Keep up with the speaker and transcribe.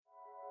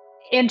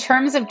In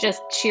terms of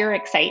just sheer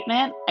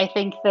excitement, I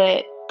think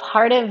that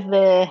part of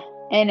the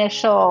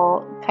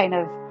initial kind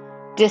of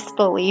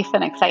disbelief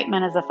and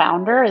excitement as a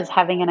founder is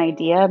having an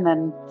idea and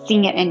then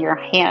seeing it in your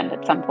hand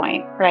at some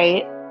point,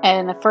 right?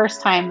 And the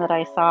first time that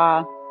I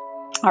saw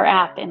our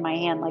app in my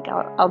hand, like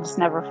I'll just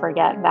never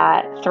forget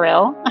that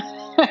thrill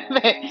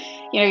that,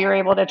 you're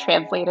able to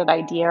translate an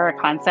idea or a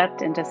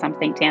concept into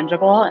something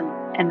tangible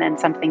and then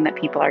something that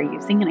people are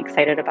using and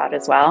excited about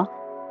as well.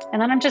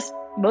 And then I'm just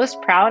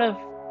most proud of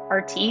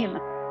our team,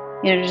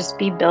 to just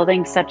be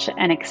building such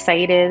an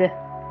excited,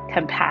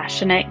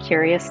 compassionate,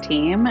 curious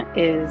team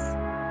is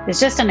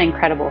just an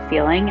incredible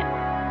feeling.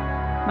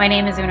 My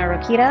name is Oona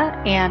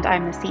Rokyta, and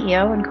I'm the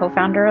CEO and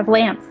co-founder of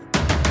Lance.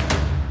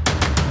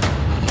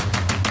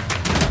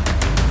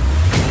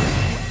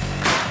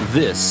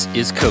 This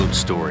is Code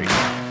Story,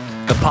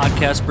 a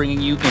podcast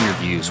bringing you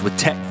interviews with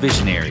tech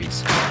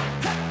visionaries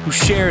who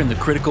share in the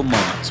critical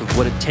moments of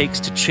what it takes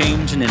to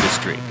change an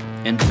industry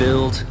and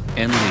build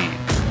and lead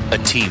a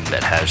team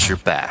that has your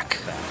back.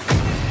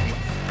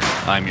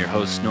 I'm your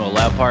host, Noah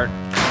Laupart,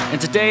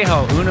 and today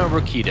how Oona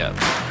Rokyta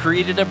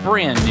created a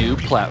brand new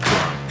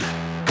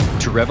platform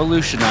to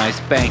revolutionize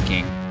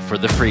banking for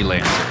the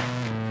freelancer.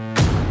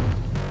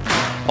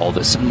 All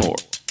this and more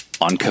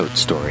on Code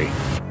Story.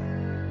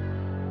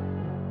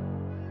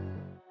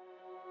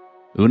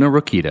 Oona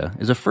Rokyta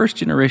is a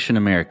first-generation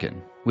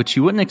American, which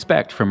you wouldn't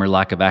expect from her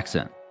lack of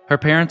accent. Her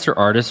parents are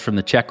artists from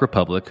the Czech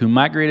Republic who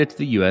migrated to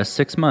the U.S.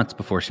 6 months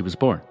before she was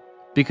born.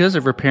 Because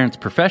of her parents'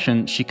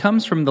 profession, she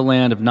comes from the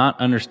land of not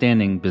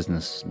understanding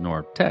business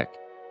nor tech.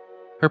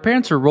 Her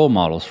parents are role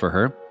models for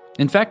her.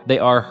 In fact, they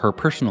are her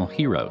personal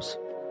heroes.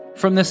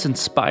 From this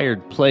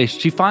inspired place,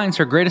 she finds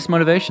her greatest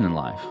motivation in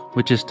life,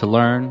 which is to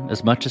learn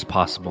as much as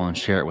possible and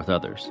share it with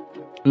others.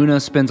 Oona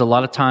spends a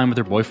lot of time with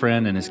her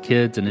boyfriend and his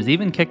kids and has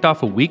even kicked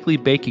off a weekly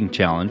baking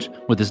challenge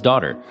with his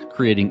daughter,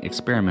 creating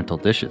experimental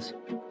dishes.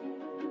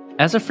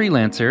 As a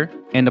freelancer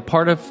and a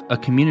part of a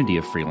community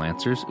of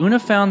freelancers, Oona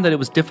found that it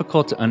was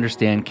difficult to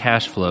understand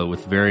cash flow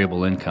with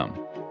variable income.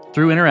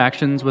 Through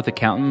interactions with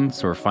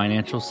accountants or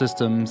financial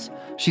systems,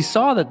 she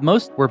saw that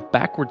most were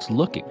backwards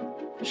looking.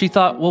 She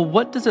thought, well,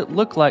 what does it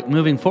look like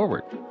moving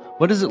forward?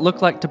 What does it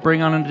look like to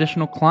bring on an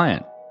additional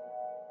client?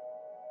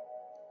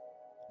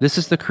 This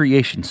is the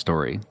creation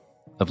story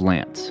of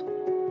Lance.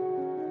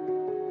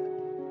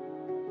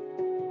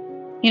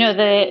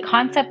 The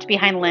concept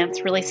behind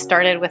Lance really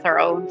started with our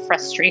own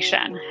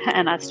frustration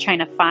and us trying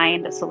to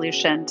find a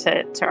solution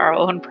to our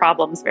own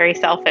problems very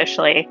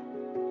selfishly.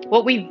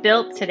 What we've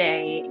built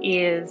today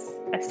is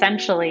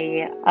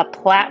essentially a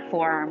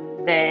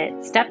platform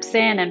that steps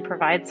in and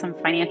provides some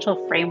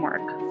financial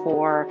framework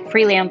for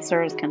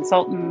freelancers,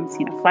 consultants,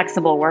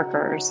 flexible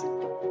workers.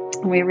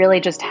 And we really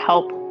just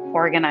help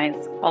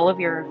organize all of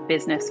your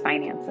business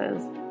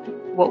finances.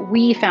 What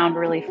we found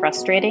really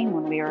frustrating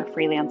when we were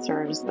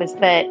freelancers was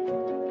that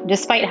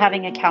despite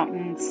having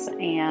accountants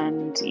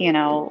and,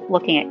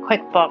 looking at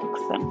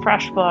QuickBooks and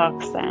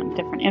FreshBooks and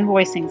different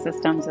invoicing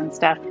systems and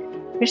stuff,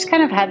 we just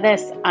kind of had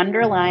this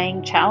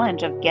underlying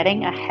challenge of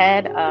getting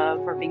ahead of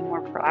or being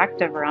more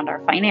proactive around our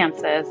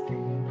finances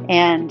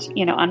and,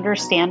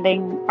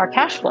 understanding our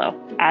cash flow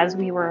as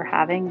we were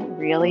having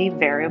really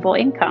variable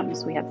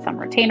incomes. We had some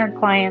retainer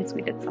clients,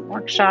 we did some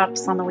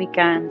workshops on the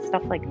weekends,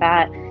 stuff like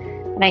that.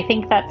 And I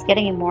think that's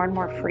getting more and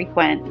more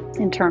frequent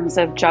in terms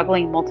of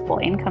juggling multiple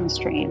income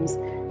streams.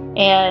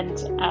 And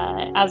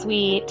as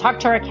we talked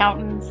to our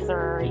accountants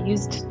or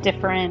used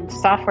different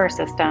software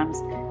systems,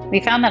 we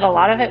found that a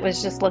lot of it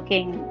was just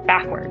looking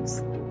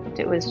backwards.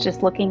 It was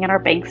just looking at our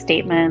bank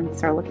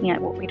statements or looking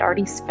at what we'd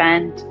already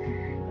spent,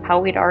 how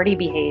we'd already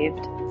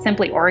behaved,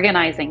 simply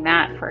organizing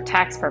that for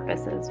tax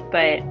purposes.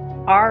 But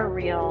our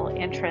real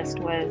interest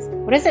was,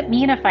 what does it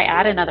mean if I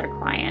add another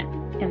client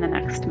in the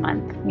next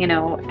month?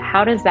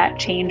 How does that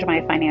change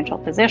my financial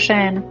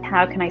position?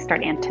 How can I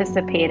start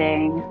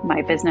anticipating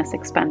my business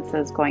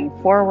expenses going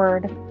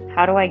forward?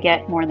 How do I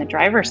get more in the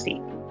driver's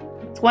seat?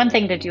 It's one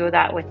thing to do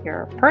that with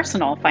your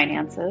personal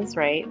finances,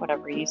 right?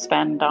 Whatever you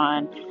spend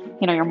on,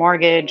 your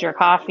mortgage, your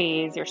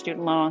coffees, your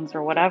student loans,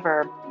 or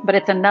whatever. But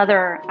it's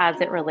another as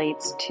it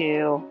relates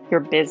to your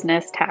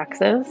business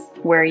taxes,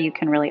 where you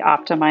can really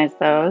optimize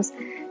those,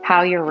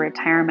 how your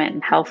retirement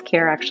and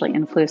healthcare actually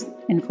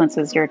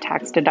influences your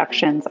tax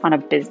deductions on a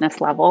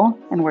business level,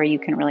 and where you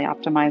can really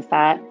optimize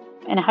that,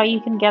 and how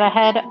you can get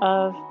ahead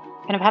of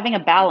kind of having a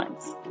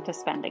balance to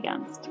spend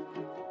against.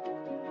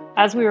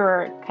 As we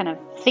were kind of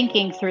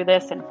thinking through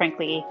this and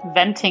frankly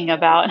venting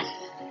about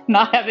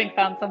not having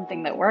found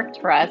something that worked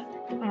for us,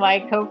 my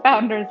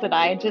co-founders and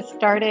I just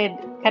started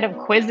kind of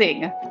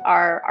quizzing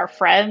our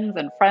friends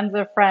and friends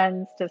of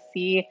friends to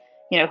see,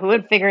 who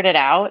had figured it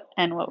out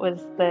and what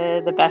was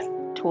the best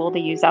tool to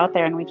use out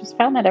there. And we just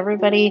found that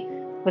everybody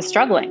was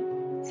struggling.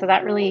 So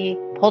that really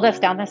pulled us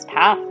down this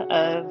path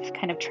of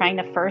kind of trying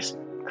to first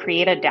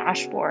create a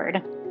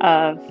dashboard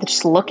of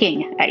just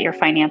looking at your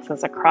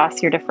finances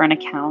across your different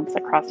accounts,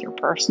 across your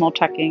personal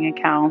checking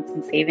accounts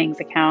and savings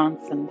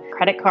accounts and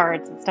credit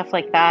cards and stuff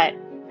like that.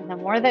 And the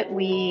more that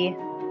we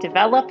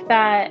developed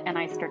that, and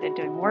I started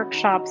doing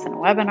workshops and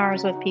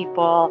webinars with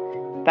people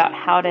about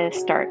how to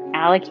start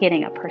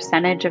allocating a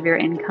percentage of your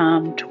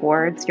income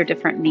towards your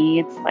different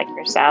needs, like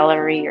your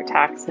salary, your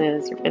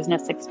taxes, your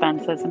business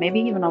expenses, and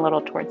maybe even a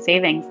little towards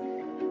savings.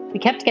 We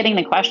kept getting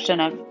the question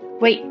of,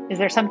 wait, is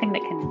there something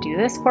that can do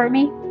this for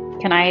me?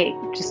 Can I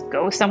just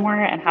go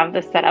somewhere and have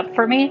this set up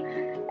for me?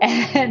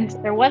 And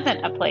there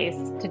wasn't a place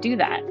to do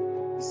that.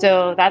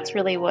 So that's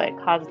really what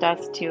caused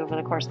us to, over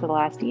the course of the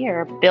last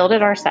year, build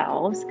it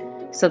ourselves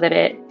so that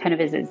it kind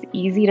of is as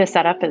easy to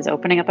set up as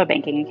opening up a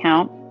banking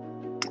account,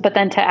 but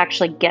then to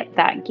actually get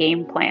that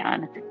game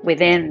plan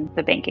within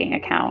the banking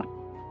account.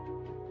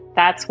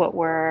 That's what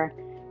we're,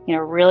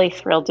 really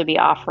thrilled to be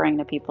offering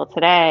to people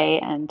today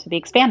and to be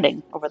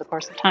expanding over the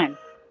course of time.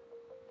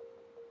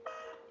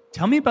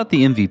 Tell me about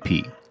the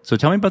MVP. So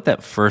tell me about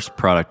that first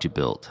product you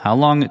built, how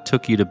long it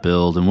took you to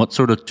build, and what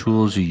sort of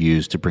tools you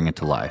used to bring it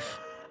to life.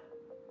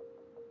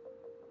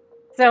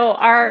 So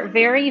our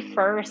very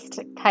first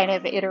kind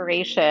of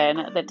iteration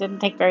that didn't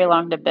take very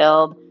long to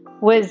build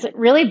was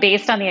really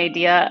based on the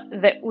idea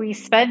that we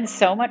spend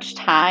so much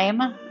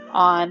time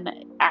on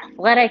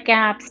athletic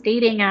apps,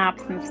 dating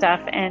apps and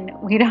stuff, and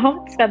we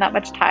don't spend that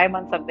much time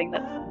on something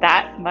that's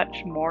that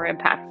much more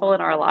impactful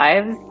in our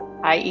lives,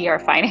 i.e. our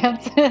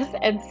finances.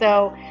 And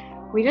so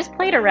we just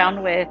played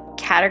around with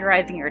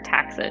categorizing your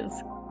taxes.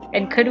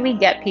 And could we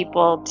get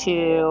people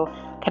to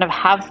kind of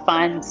have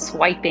fun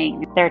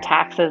swiping their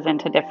taxes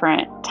into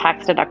different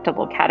tax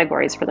deductible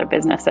categories for their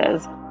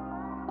businesses?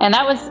 And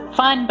that was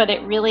fun, but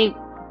it really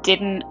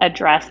didn't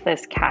address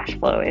this cash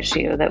flow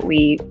issue that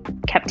we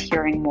kept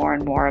hearing more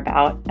and more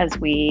about as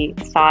we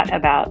thought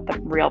about the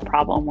real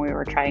problem we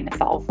were trying to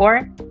solve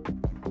for.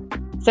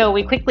 So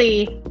we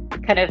quickly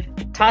kind of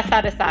tossed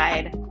that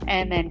aside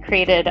and then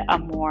created a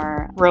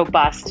more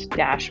robust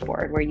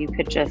dashboard where you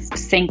could just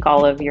sync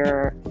all of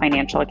your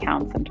financial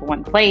accounts into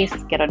one place,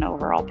 get an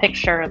overall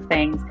picture of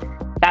things.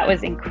 That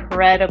was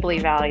incredibly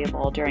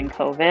valuable during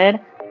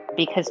COVID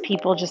because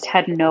people just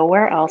had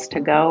nowhere else to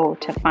go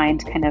to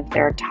find kind of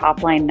their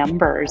top line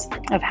numbers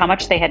of how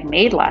much they had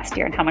made last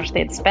year and how much they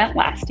had spent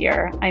last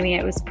year. I mean,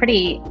 it was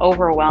pretty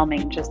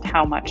overwhelming just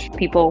how much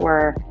people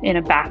were in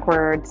a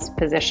backwards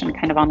position,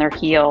 kind of on their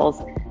heels,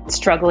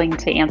 struggling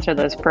to answer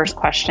those first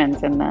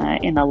questions in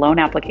the loan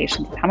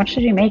applications. How much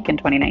did you make in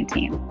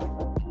 2019?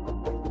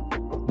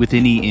 With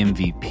any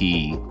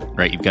MVP,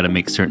 right, you've got to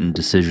make certain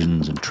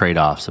decisions and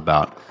trade-offs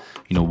about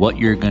what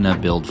you're going to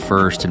build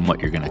first and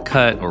what you're going to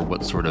cut, or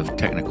what sort of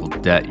technical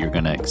debt you're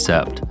going to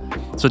accept.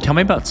 So tell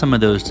me about some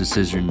of those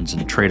decisions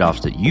and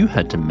trade-offs that you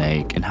had to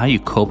make and how you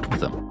coped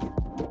with them.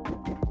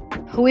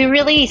 We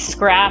really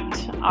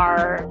scrapped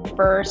our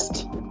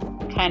first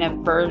kind of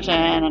version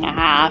and a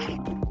half.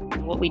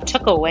 What we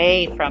took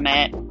away from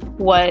it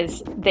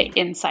was the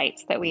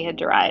insights that we had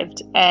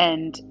derived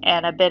and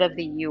a bit of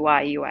the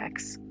UI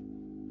UX.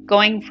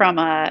 Going from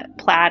a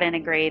Plaid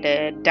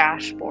integrated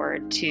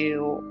dashboard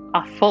to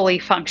a fully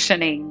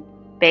functioning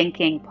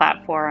banking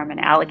platform and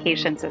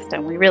allocation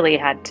system, we really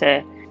had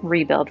to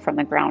rebuild from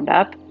the ground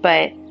up.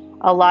 But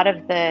a lot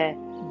of the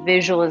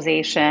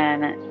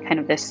visualization, kind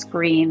of the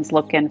screen's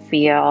look and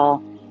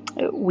feel,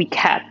 we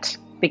kept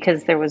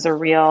because there was a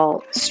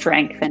real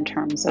strength in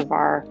terms of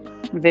our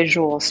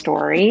visual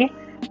story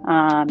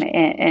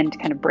and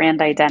kind of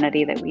brand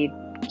identity that we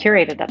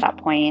curated at that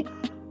point.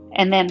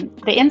 And then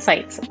the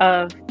insights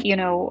of,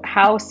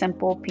 how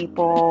simple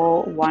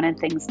people wanted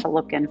things to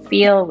look and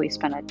feel. We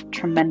spent a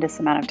tremendous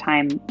amount of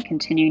time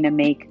continuing to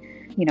make,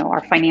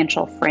 our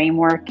financial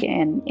framework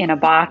in a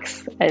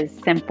box as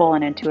simple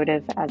and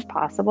intuitive as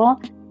possible.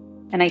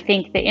 And I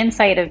think the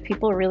insight of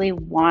people really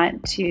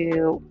want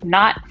to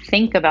not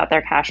think about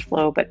their cash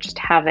flow, but just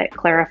have it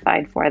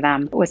clarified for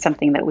them was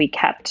something that we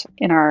kept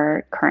in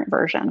our current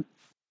version.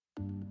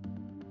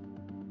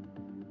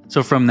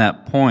 So from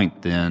that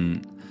point,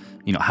 then,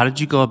 how did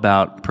you go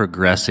about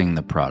progressing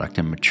the product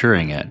and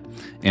maturing it?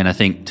 And I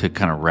think to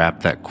kind of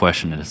wrap that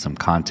question into some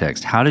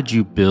context, how did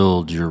you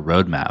build your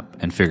roadmap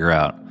and figure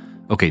out,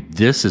 okay,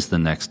 this is the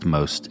next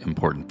most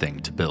important thing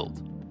to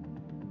build?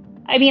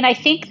 I mean, I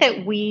think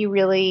that we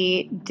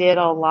really did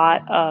a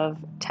lot of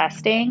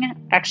testing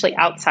actually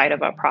outside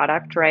of a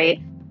product,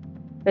 right?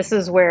 This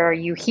is where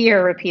you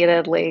hear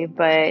repeatedly,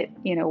 but,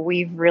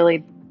 we've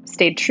really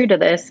stayed true to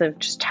this of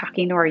just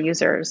talking to our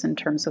users in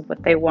terms of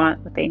what they want,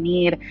 what they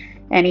need,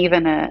 and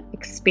even an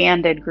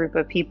expanded group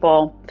of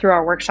people through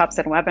our workshops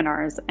and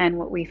webinars. And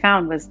what we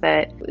found was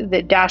that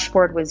the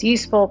dashboard was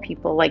useful.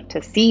 People like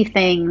to see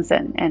things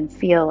and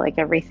feel like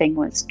everything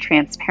was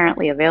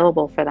transparently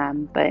available for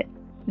them. But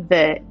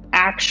the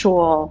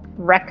actual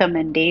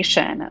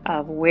recommendation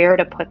of where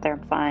to put their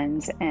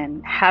funds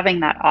and having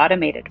that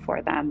automated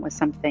for them was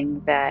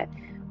something that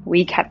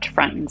we kept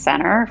front and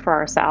center for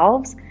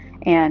ourselves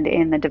and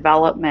in the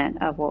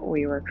development of what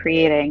we were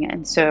creating.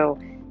 And so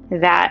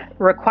that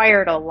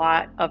required a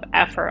lot of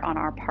effort on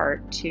our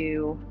part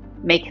to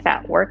make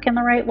that work in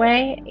the right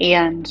way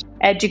and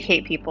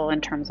educate people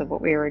in terms of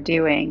what we were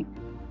doing.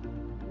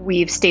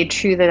 We've stayed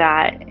true to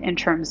that in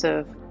terms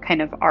of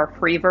kind of our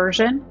free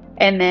version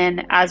And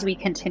then as we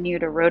continue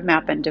to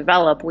roadmap and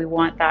develop, we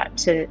want that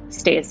to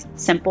stay as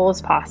simple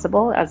as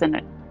possible as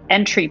an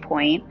entry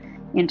point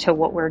into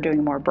what we're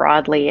doing more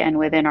broadly. And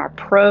within our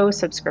pro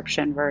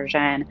subscription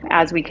version,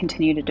 as we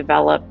continue to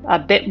develop a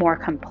bit more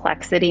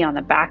complexity on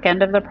the back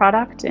end of the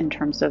product in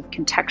terms of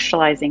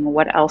contextualizing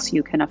what else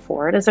you can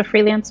afford as a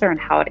freelancer and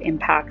how it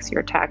impacts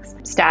your tax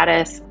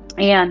status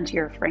and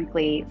your,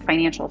 frankly,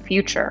 financial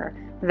future,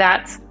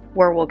 that's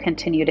where we'll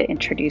continue to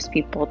introduce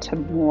people to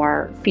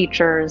more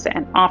features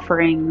and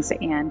offerings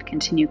and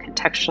continue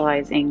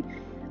contextualizing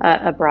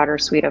a broader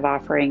suite of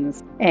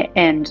offerings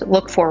and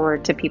look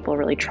forward to people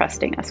really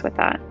trusting us with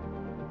that.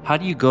 How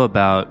do you go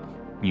about,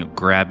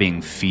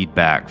 grabbing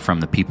feedback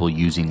from the people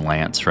using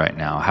Lance right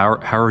now?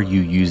 How are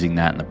you using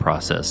that in the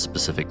process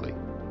specifically?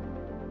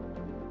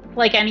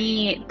 Like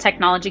any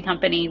technology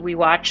company, we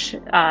watch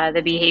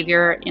the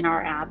behavior in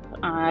our app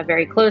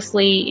very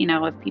closely.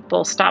 If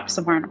people stop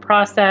somewhere in a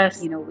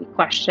process, we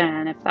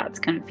question if that's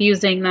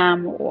confusing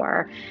them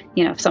or,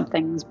 if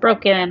something's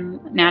broken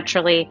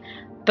naturally.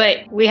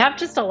 But we have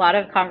just a lot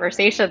of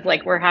conversations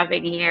like we're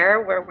having here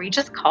where we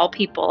just call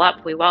people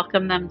up. We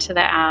welcome them to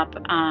the app.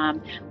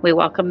 We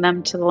welcome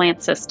them to the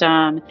Lance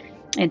system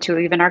and to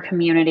even our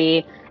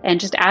community and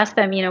just ask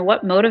them,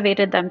 what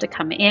motivated them to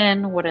come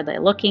in? What are they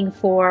looking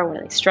for? What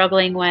are they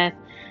struggling with?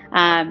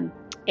 And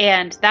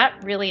that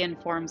really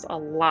informs a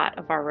lot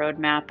of our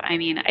roadmap.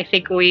 I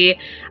think we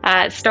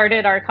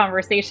started our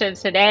conversation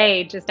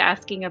today just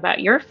asking about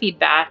your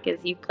feedback as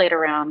you played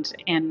around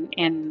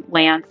in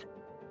Lance.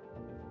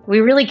 We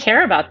really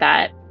care about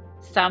that.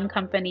 Some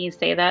companies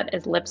say that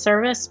as lip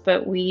service,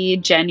 but we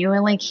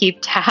genuinely keep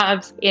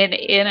tabs in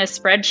a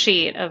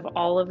spreadsheet of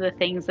all of the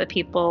things that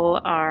people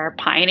are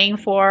pining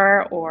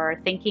for or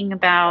thinking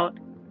about.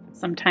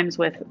 Sometimes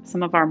with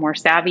some of our more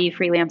savvy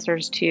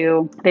freelancers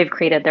too, they've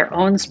created their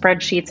own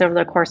spreadsheets over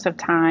the course of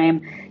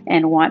time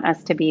and want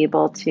us to be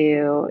able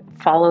to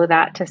follow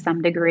that to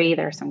some degree.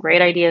 There are some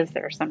great ideas.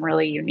 There are some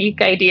really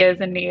unique ideas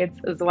and needs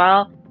as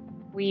well.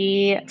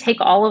 We take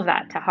all of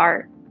that to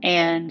heart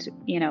and,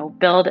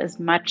 build as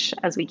much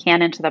as we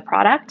can into the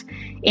product.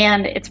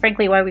 And it's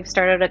frankly why we've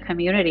started a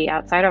community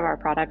outside of our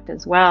product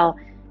as well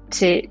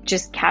to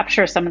just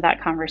capture some of that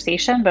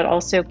conversation, but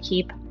also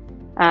keep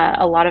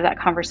a lot of that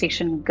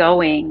conversation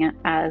going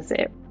as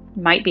it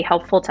might be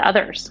helpful to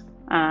others,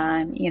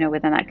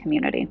 within that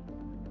community.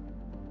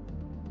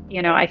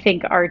 I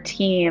think our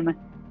team,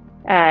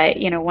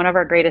 one of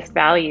our greatest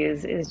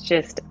values is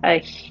just a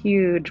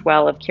huge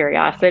well of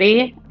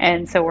curiosity.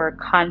 And so we're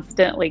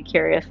constantly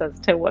curious as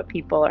to what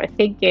people are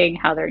thinking,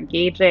 how they're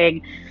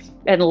engaging,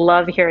 and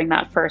love hearing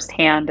that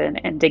firsthand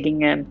and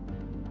digging in.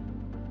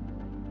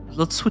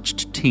 Let's switch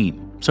to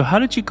team. So how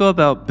did you go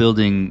about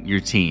building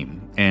your team?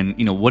 And,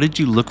 what did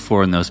you look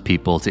for in those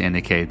people to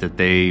indicate that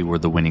they were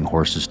the winning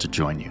horses to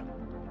join you?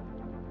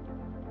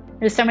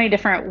 There's so many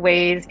different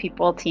ways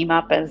people team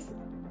up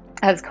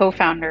as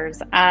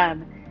co-founders.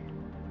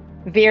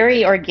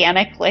 Very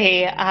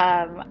organically,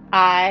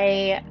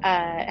 I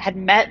had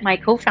met my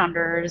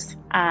co-founders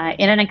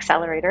in an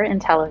accelerator in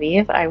Tel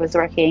Aviv. I was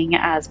working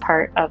as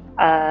part of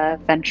a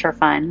venture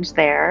fund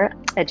there,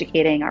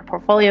 educating our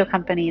portfolio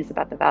companies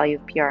about the value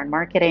of PR and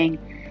marketing,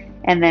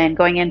 and then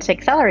going into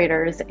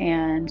accelerators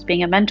and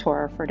being a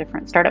mentor for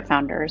different startup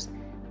founders.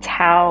 It's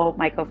how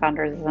my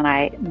co-founders and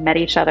I met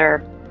each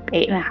other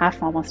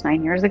 8.5, almost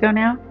 9 years ago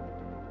now.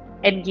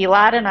 And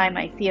Gilad and I,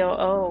 my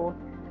COO,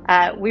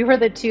 we were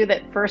the two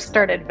that first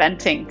started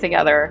venting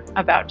together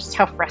about just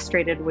how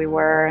frustrated we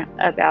were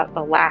about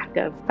the lack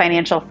of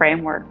financial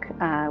framework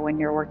when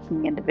you're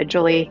working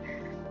individually.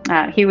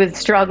 He was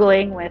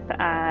struggling with,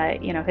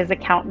 his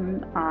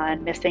accountant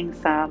on missing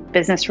some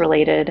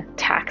business-related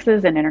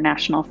taxes and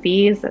international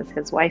fees as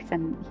his wife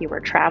and he were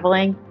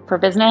traveling for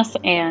business,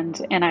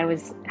 and I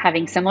was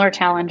having similar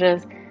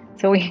challenges.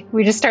 So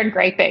we just started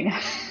griping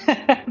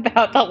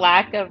about the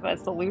lack of a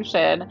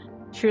solution.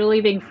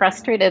 Truly being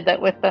frustrated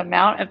that with the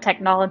amount of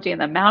technology and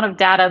the amount of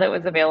data that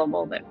was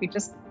available that we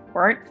just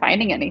weren't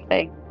finding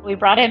anything. We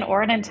brought in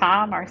Oona and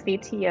Tom, our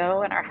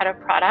CTO and our head of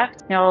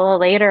product. A little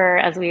later,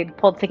 as we had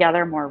pulled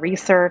together more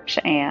research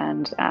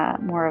and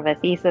more of a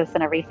thesis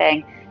and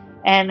everything,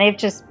 and they've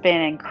just been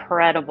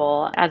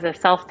incredible. As a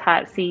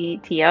self-taught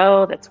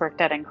CTO that's worked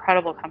at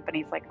incredible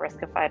companies like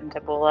Riskified and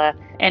Taboola.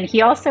 And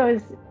he also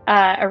is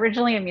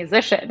originally a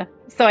musician.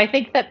 So I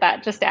think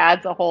that just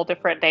adds a whole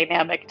different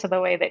dynamic to the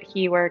way that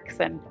he works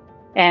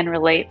and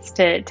relates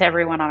to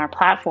everyone on our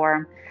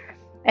platform.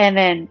 And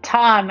then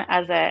Tom,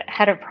 as a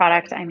head of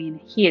product,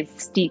 he is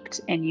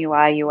steeped in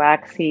UI,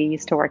 UX. He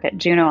used to work at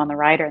Juno on the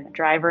rider and the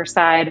driver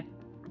side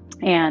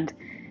and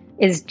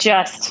is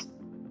just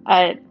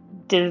a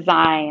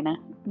design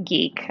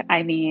geek.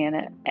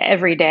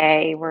 Every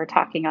day we're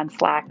talking on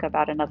Slack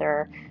about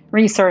another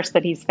resource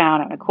that he's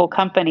found at a cool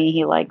company.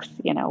 He likes,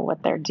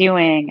 what they're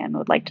doing and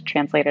would like to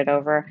translate it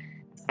over.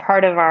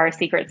 Part of our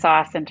secret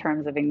sauce in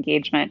terms of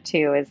engagement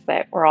too is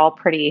that we're all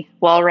pretty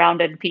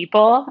well-rounded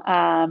people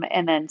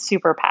and then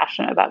super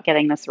passionate about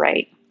getting this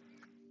right.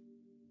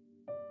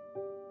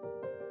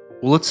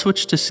 Well, let's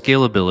switch to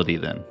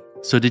scalability then.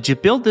 So did you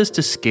build this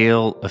to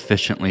scale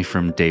efficiently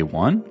from day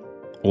one?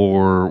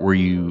 Or were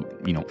you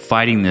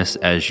fighting this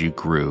as you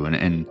grew?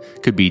 And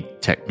it could be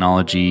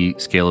technology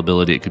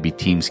scalability, it could be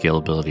team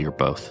scalability, or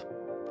both.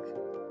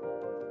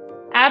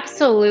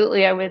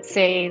 Absolutely. I would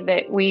say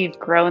that we've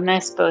grown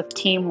this both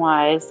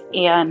team-wise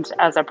and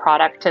as a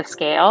product to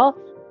scale.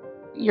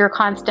 You're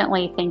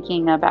constantly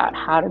thinking about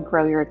how to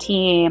grow your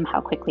team,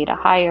 how quickly to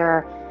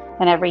hire,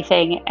 and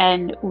everything.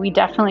 And we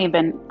definitely have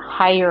been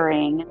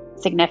hiring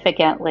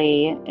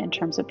significantly in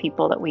terms of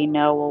people that we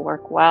know will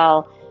work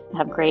well,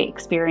 have great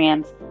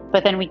experience.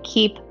 But then we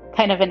keep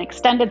kind of an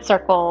extended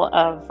circle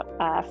of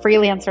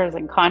freelancers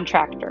and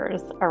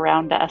contractors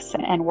around us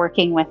and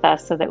working with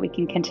us so that we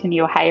can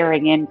continue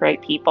hiring in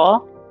great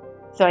people.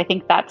 So I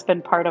think that's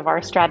been part of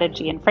our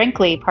strategy. And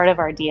frankly, part of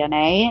our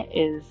DNA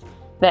is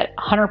that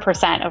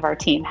 100% of our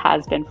team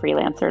has been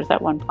freelancers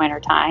at one point or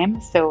time.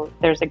 So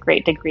there's a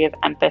great degree of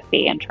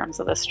empathy in terms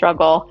of the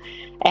struggle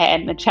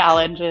and the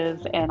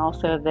challenges and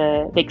also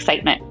the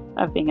excitement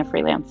of being a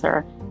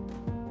freelancer.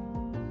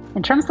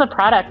 In terms of the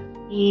product,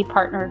 we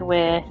partnered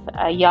with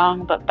a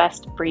young but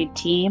best breed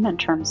team in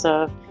terms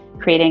of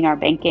creating our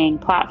banking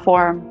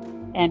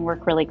platform and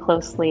work really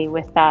closely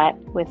with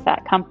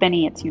that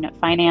company. It's Unit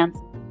Finance.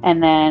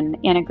 And then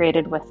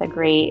integrated with a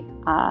great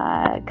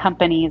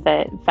company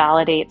that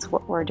validates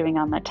what we're doing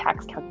on the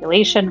tax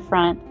calculation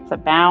front. It's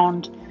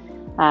Abound.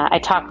 I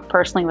talk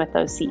personally with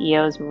those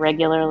CEOs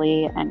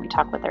regularly, and we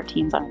talk with their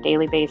teams on a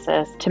daily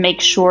basis to make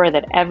sure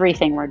that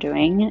everything we're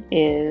doing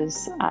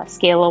is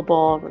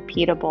scalable,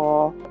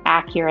 repeatable,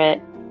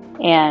 accurate,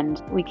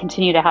 and we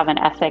continue to have an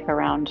ethic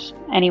around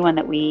anyone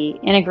that we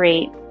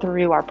integrate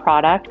through our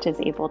product is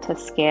able to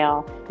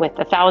scale with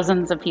the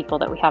thousands of people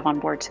that we have on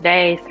board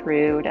today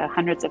through to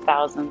hundreds of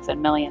thousands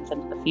and millions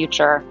into the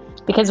future,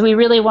 because we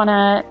really want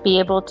to be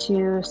able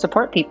to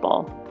support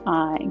people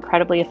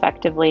incredibly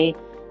effectively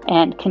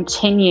and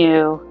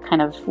continue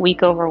kind of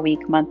week over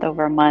week, month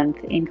over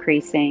month,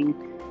 increasing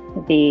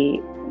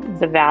the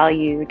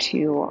value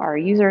to our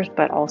users,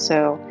 but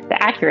also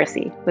the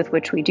accuracy with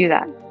which we do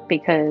that.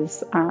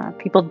 Because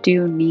people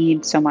do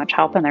need so much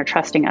help and they're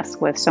trusting us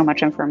with so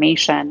much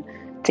information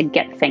to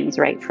get things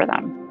right for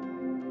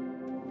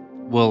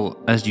them. Well,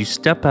 as you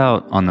step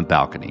out on the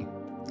balcony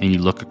and you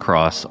look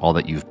across all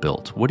that you've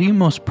built, what are you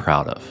most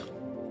proud of?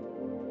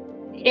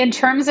 In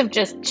terms of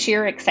just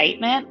sheer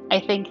excitement, I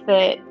think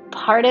that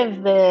part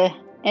of the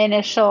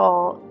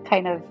initial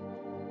kind of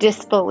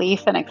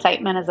disbelief and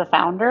excitement as a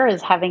founder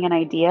is having an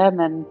idea and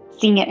then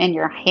seeing it in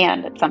your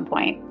hand at some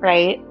point,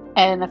 right?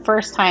 And the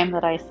first time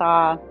that I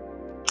saw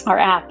our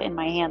app in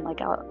my hand,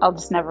 like I'll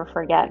just never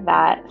forget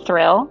that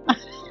thrill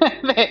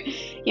that,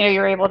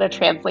 you're able to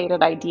translate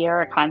an idea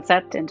or a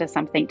concept into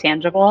something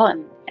tangible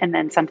and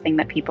then something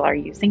that people are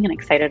using and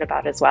excited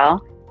about as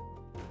well.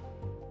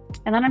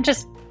 And then I'm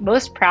just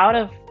most proud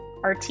of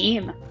our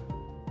team,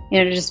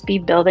 to just be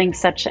building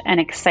such an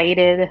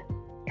excited,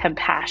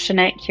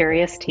 compassionate,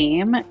 curious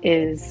team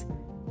is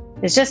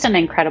just an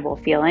incredible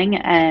feeling.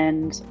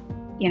 And,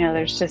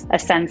 there's just a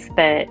sense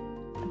that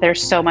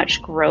there's so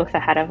much growth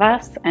ahead of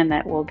us and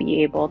that we'll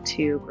be able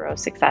to grow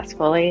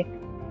successfully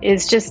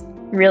is just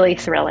really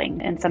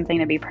thrilling and something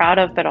to be proud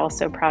of, but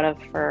also proud of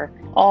for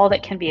all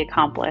that can be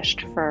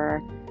accomplished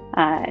for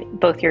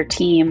both your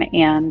team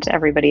and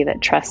everybody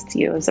that trusts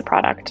you as a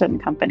product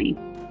and company.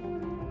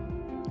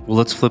 Well,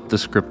 let's flip the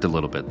script a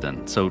little bit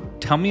then. So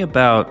tell me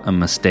about a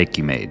mistake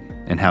you made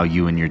and how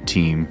you and your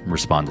team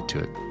responded to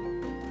it.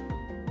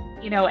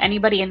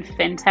 Anybody in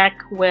fintech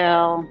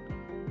will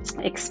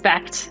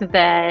expect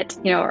that,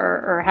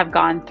 or have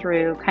gone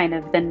through kind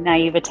of the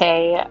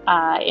naivete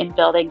in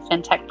building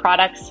fintech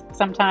products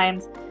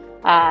sometimes,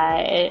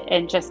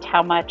 and just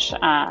how much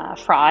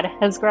fraud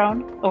has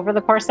grown over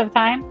the course of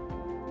time.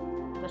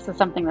 This is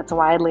something that's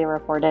widely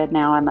reported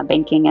now in the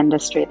banking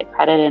industry, the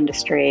credit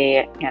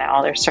industry.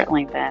 There's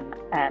certainly been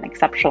an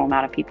exceptional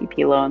amount of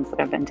PPP loans that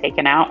have been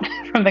taken out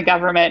from the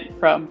government,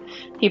 from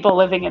people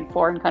living in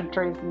foreign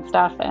countries and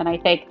stuff. And I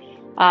think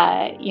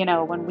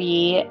when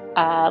we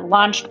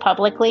launched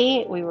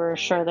publicly, we were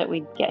sure that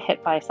we'd get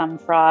hit by some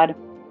fraud.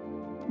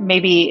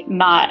 Maybe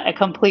not a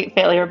complete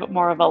failure, but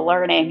more of a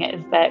learning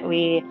is that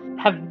we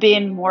have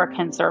been more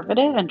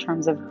conservative in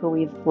terms of who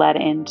we've let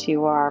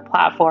into our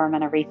platform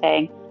and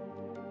everything.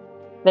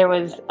 There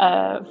was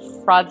a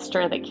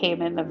fraudster that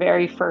came in the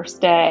very first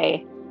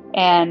day,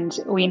 and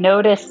we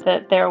noticed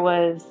that there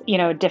was,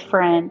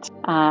 different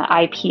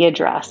IP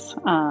address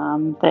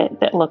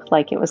that looked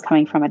like it was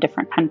coming from a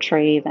different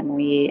country than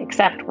we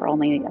accept. We're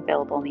only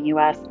available in the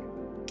US.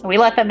 We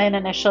let them in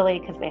initially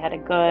because they had a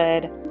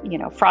good,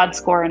 fraud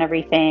score and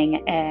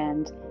everything.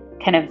 And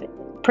kind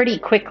of pretty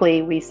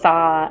quickly, we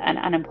saw an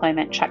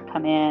unemployment check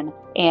come in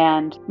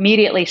and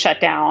immediately shut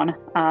down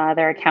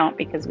their account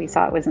because we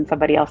saw it was in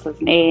somebody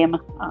else's name,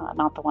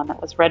 not the one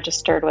that was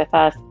registered with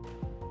us.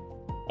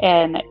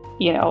 And,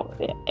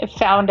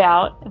 found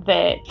out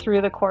that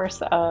through the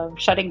course of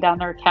shutting down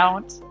their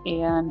account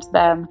and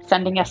them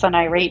sending us an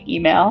irate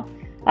email,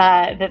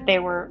 that they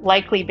were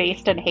likely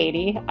based in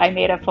Haiti. I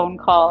made a phone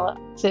call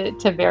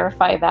to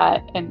verify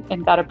that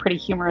and got a pretty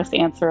humorous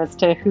answer as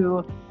to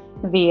who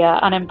the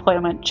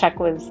unemployment check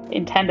was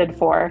intended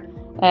for.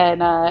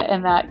 And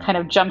that kind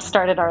of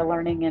jump-started our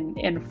learning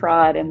in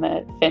fraud in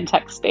the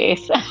fintech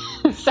space.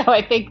 So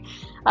I think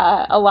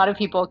a lot of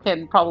people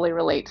can probably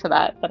relate to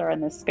that are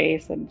in this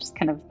space, and just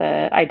kind of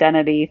the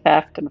identity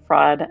theft and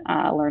fraud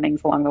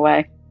learnings along the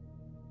way.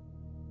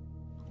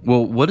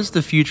 Well, what does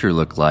the future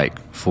look like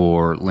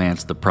for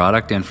Lance, the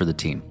product, and for the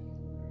team?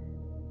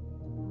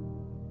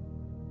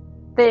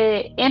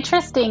 The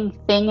interesting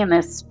thing in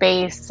this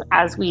space,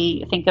 as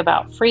we think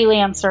about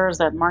freelancers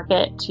and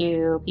market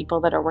to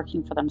people that are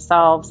working for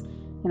themselves,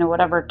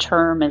 whatever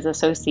term is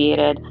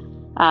associated,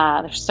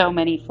 there's so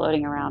many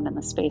floating around in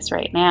the space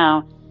right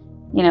now.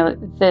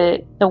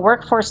 The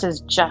workforce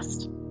is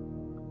just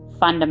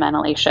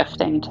fundamentally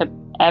shifting to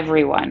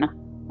everyone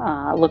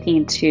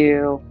looking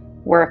to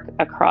work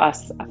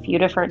across a few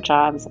different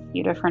jobs, a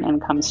few different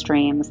income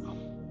streams,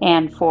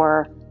 and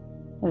for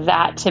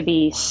that to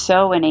be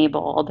so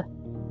enabled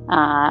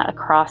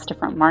across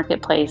different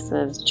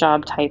marketplaces,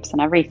 job types,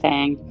 and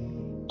everything,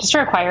 just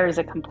requires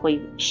a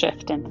complete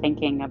shift in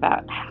thinking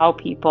about how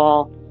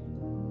people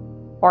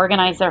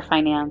organize their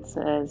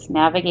finances,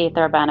 navigate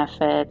their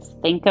benefits,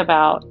 think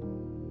about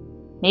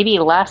maybe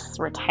less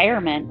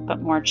retirement, but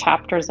more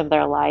chapters of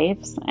their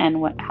lives and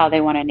how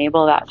they want to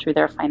enable that through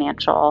their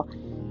financial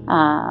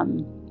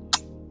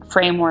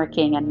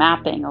frameworking and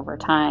mapping over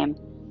time.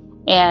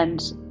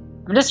 And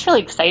I'm just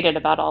really excited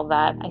about all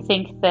that. I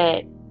think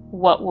that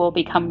what will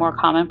become more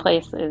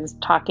commonplace is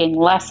talking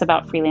less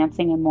about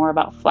freelancing and more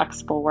about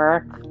flexible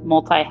work,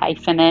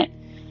 multi-hyphenate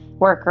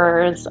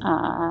workers,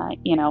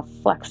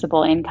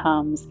 flexible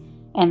incomes,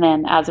 and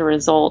then as a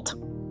result,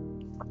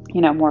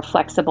 more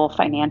flexible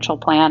financial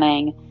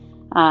planning,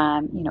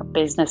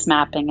 business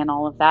mapping and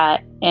all of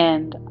that.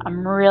 And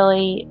I'm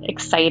really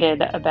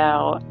excited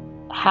about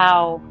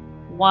how,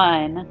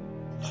 one,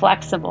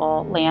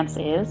 flexible Lance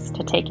is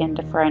to take in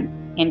different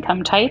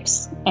income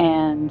types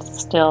and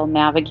still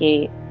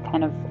navigate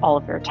kind of all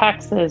of your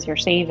taxes, your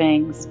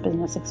savings,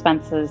 business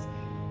expenses,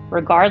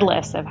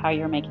 regardless of how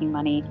you're making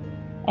money.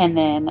 And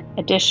then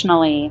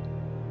additionally,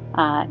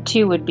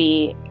 two would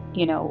be,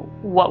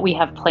 what we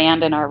have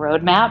planned in our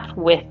roadmap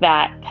with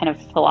that kind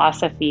of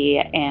philosophy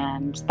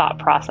and thought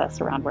process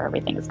around where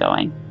everything is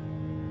going.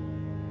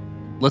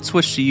 Let's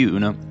switch to you,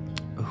 Oona.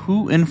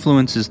 Who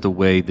influences the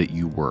way that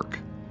you work?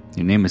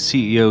 You name a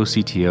CEO,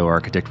 CTO,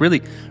 architect,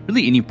 really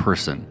any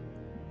person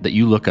that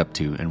you look up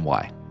to, and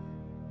why?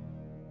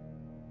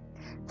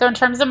 So in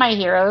terms of my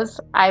heroes,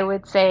 I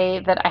would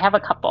say that I have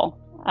a couple.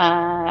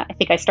 I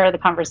think I started the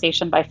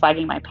conversation by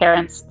flagging my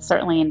parents,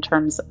 certainly in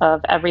terms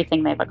of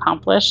everything they've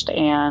accomplished.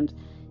 And,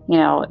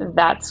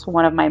 that's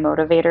one of my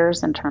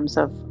motivators in terms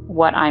of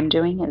what I'm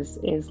doing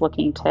is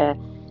looking to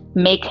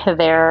make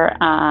their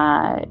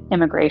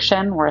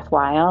immigration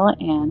worthwhile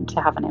and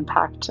to have an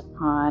impact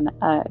on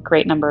a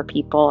great number of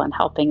people and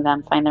helping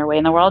them find their way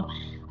in the world.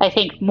 I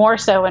think more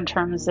so in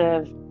terms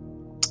of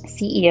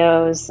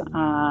CEOs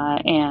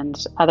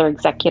and other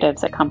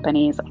executives at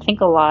companies, I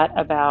think a lot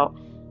about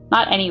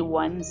not any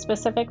one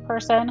specific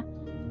person,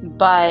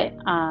 but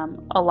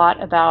a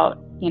lot about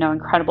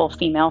incredible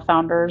female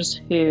founders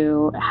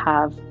who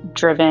have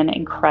driven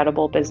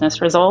incredible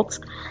business results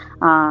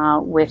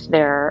with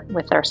their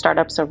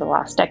startups over the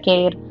last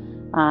decade.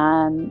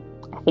 I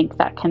think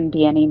that can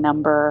be any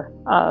number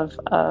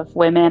of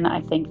women.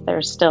 I think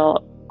there's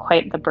still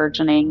quite the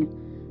burgeoning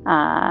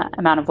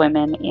amount of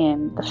women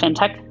in the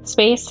fintech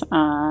space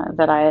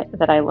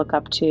that I look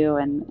up to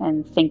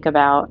and think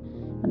about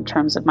in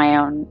terms of my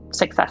own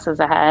successes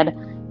ahead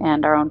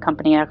and our own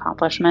company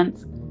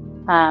accomplishments.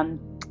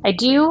 I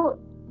do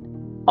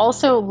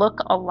also look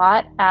a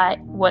lot at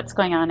what's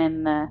going on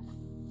in the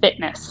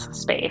fitness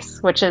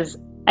space, which is,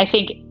 I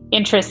think,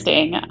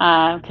 interesting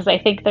because I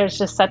think there's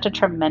just such a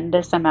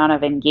tremendous amount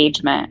of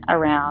engagement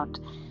around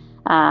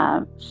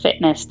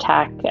fitness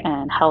tech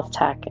and health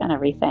tech and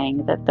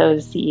everything, that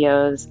those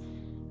CEOs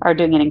are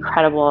doing an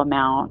incredible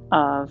amount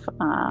of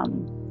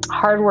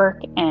hard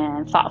work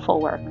and thoughtful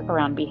work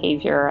around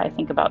behavior. I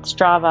think about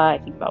Strava, I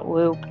think about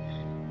Whoop,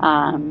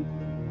 and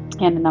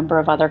a number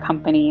of other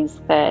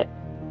companies that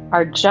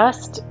are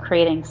just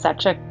creating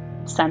such a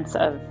sense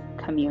of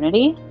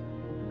community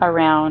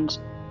around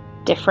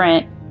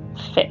different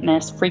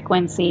fitness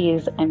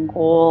frequencies and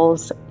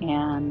goals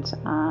and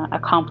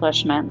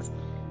accomplishments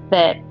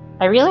that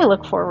I really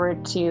look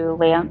forward to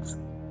Lance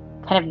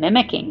kind of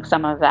mimicking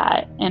some of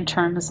that in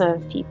terms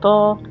of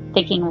people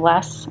thinking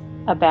less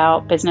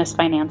about business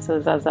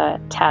finances as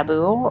a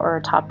taboo or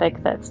a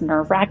topic that's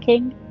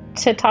nerve-wracking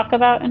to talk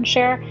about and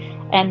share,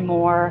 and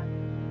more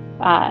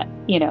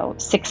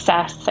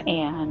success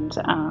and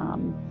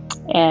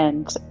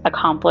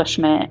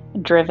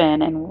accomplishment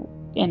driven and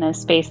in a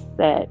space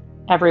that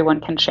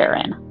everyone can share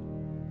in.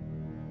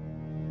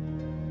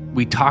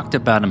 We talked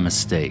about a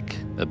mistake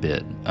a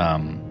bit,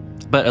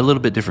 but a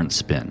little bit different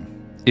spin.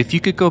 If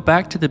you could go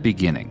back to the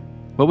beginning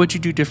What would you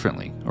do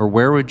differently, or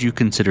where would you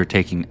consider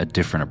taking a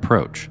different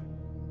approach?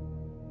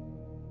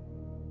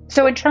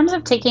 So in terms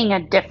of taking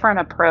a different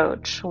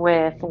approach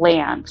with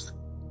Lance,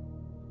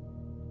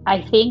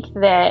 I think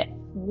that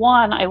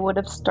one, I would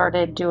have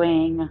started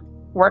doing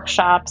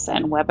workshops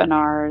and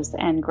webinars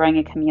and growing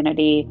a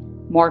community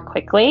more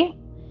quickly,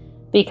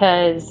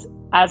 because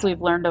as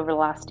we've learned over the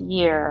last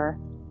year,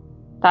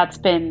 that's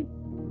been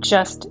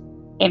just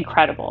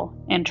incredible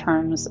in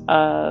terms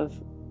of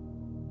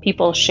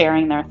people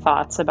sharing their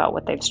thoughts about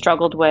what they've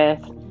struggled with,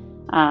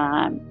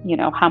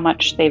 how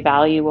much they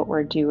value what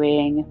we're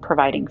doing,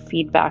 providing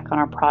feedback on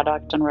our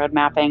product and road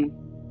mapping.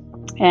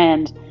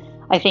 And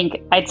I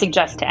think I'd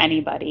suggest to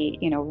anybody,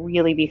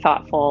 really be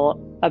thoughtful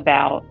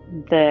about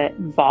the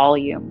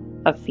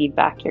volume of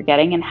feedback you're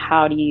getting and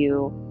how do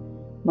you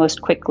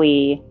most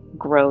quickly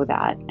grow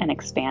that and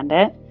expand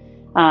it.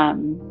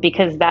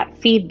 Because that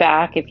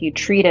feedback, if you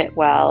treat it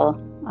well,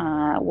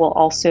 will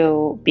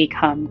also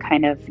become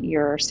kind of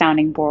your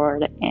sounding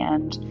board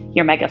and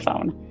your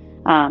megaphone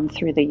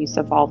through the use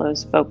of all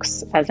those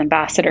folks as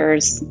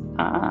ambassadors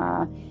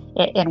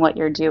in what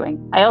you're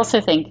doing. I also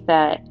think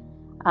that,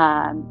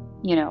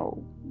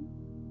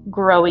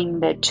 growing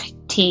the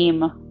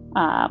team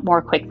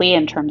more quickly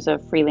in terms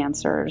of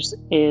freelancers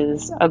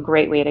is a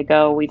great way to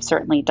go. We've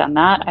certainly done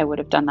that. I would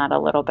have done that a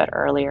little bit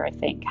earlier, I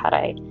think, had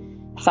I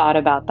thought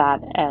about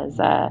that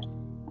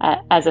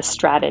as a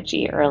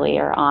strategy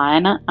earlier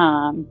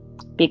on,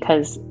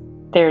 because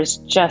there's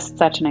just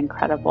such an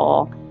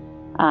incredible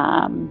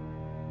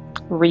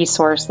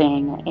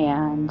resourcing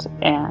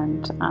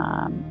and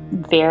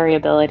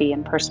variability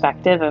and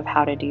perspective of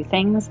how to do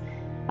things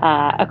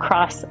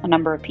across a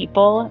number of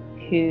people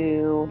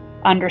who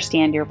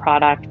understand your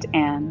product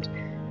and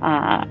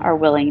are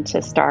willing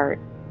to start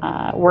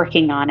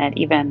working on it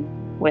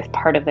even with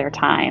part of their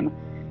time.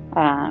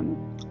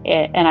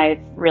 And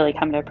I've really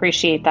come to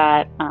appreciate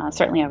that.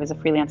 Certainly I was a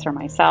freelancer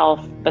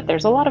myself, but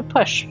there's a lot of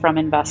push from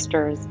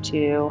investors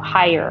to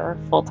hire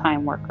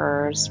full-time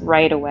workers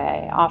right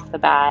away, off the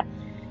bat.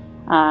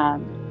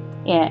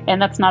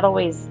 And that's not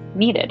always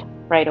needed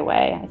right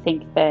away. I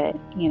think that,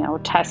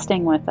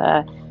 testing with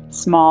a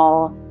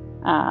small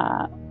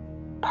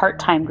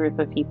part-time group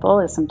of people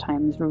is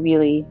sometimes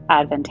really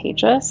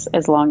advantageous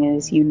as long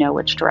as you know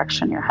which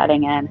direction you're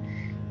heading in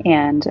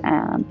and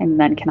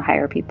then can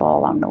hire people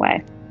along the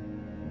way.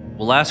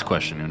 Well, last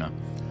question, Oona.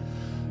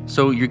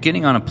 So you're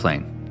getting on a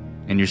plane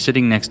and you're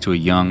sitting next to a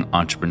young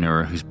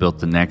entrepreneur who's built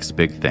the next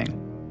big thing.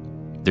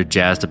 They're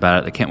jazzed about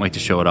it. They can't wait to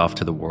show it off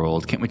to the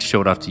world. Can't wait to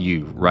show it off to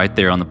you right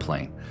there on the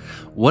plane.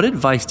 What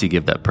advice do you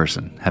give that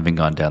person, having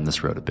gone down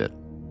this road a bit?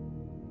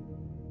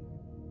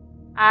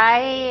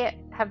 I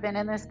have been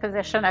in this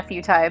position a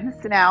few times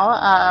now,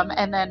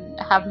 and then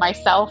have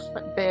myself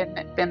been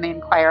the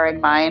inquiring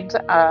mind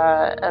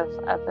of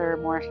other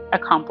more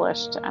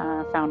accomplished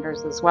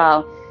founders as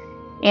well.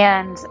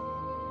 And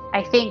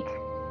I think,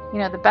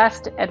 the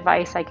best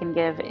advice I can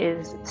give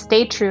is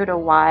stay true to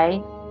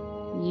why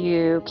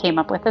you came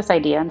up with this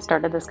idea and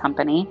started this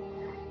company.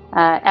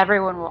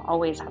 Everyone will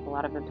always have a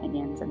lot of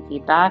opinions and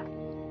feedback,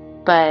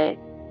 but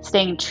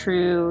staying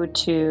true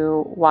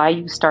to why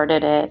you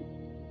started it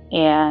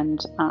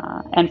and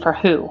for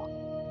who,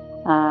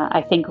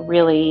 I think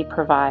really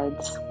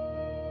provides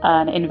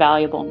an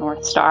invaluable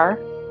North Star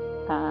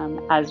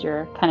as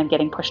you're kind of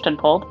getting pushed and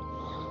pulled.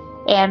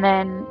 And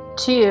then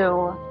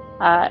two,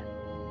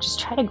 just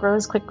try to grow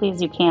as quickly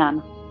as you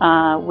can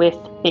with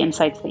the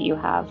insights that you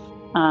have.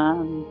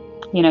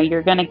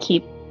 You're going to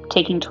keep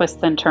taking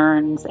twists and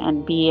turns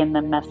and be in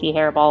the messy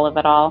hairball of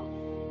it all.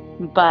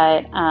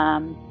 But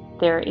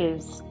there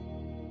is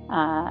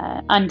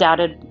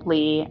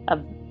undoubtedly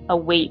a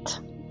weight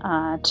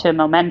to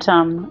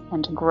momentum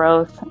and to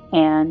growth,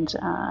 and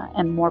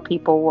more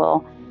people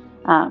will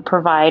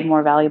provide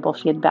more valuable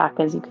feedback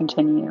as you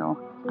continue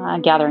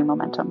gathering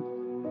momentum.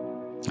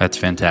 That's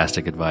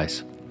fantastic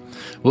advice.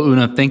 Well,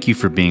 Oona, thank you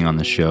for being on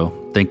the show.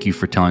 Thank you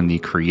for telling the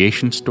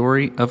creation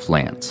story of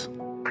Lance.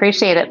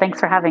 Appreciate it. Thanks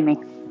for having me.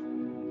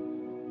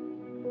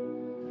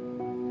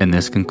 And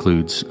this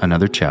concludes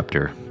another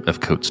chapter of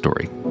Code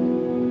Story.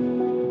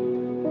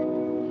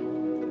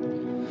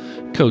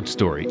 Code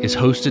Story is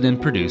hosted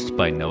and produced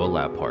by Noah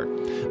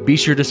Labhart. Be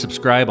sure to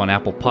subscribe on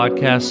Apple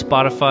Podcasts,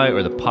 Spotify,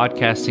 or the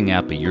podcasting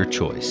app of your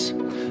choice.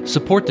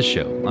 Support the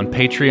show on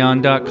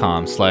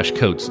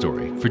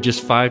patreon.com/codestory for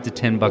just $5 to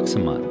 $10 a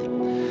month.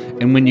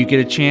 And when you get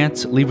a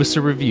chance, leave us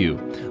a review.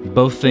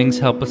 Both things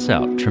help us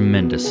out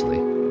tremendously.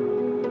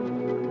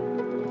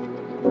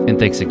 And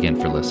thanks again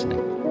for listening.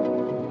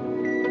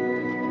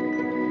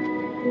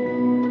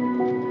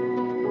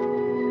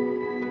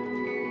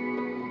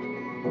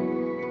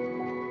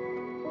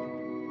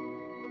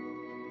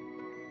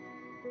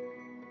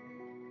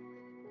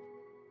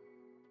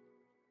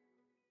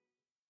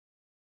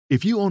 If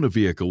If you own a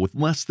vehicle with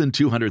less than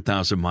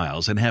 200,000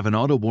 miles and have an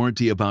auto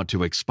warranty about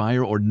to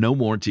expire or no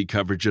warranty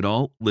coverage at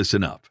all,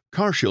 listen up.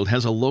 CarShield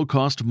has a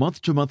low-cost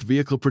month-to-month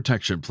vehicle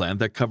protection plan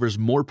that covers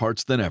more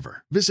parts than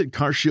ever. Visit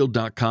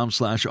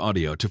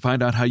carshield.com/audio to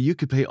find out how you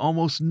could pay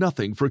almost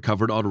nothing for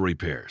covered auto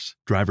repairs.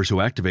 Drivers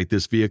who activate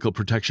this vehicle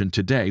protection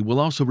today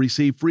will also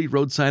receive free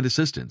roadside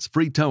assistance,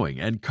 free towing,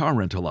 and car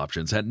rental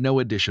options at no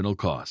additional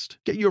cost.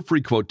 Get your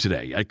free quote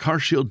today at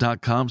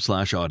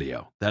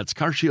carshield.com/audio. That's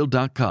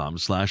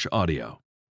carshield.com/audio.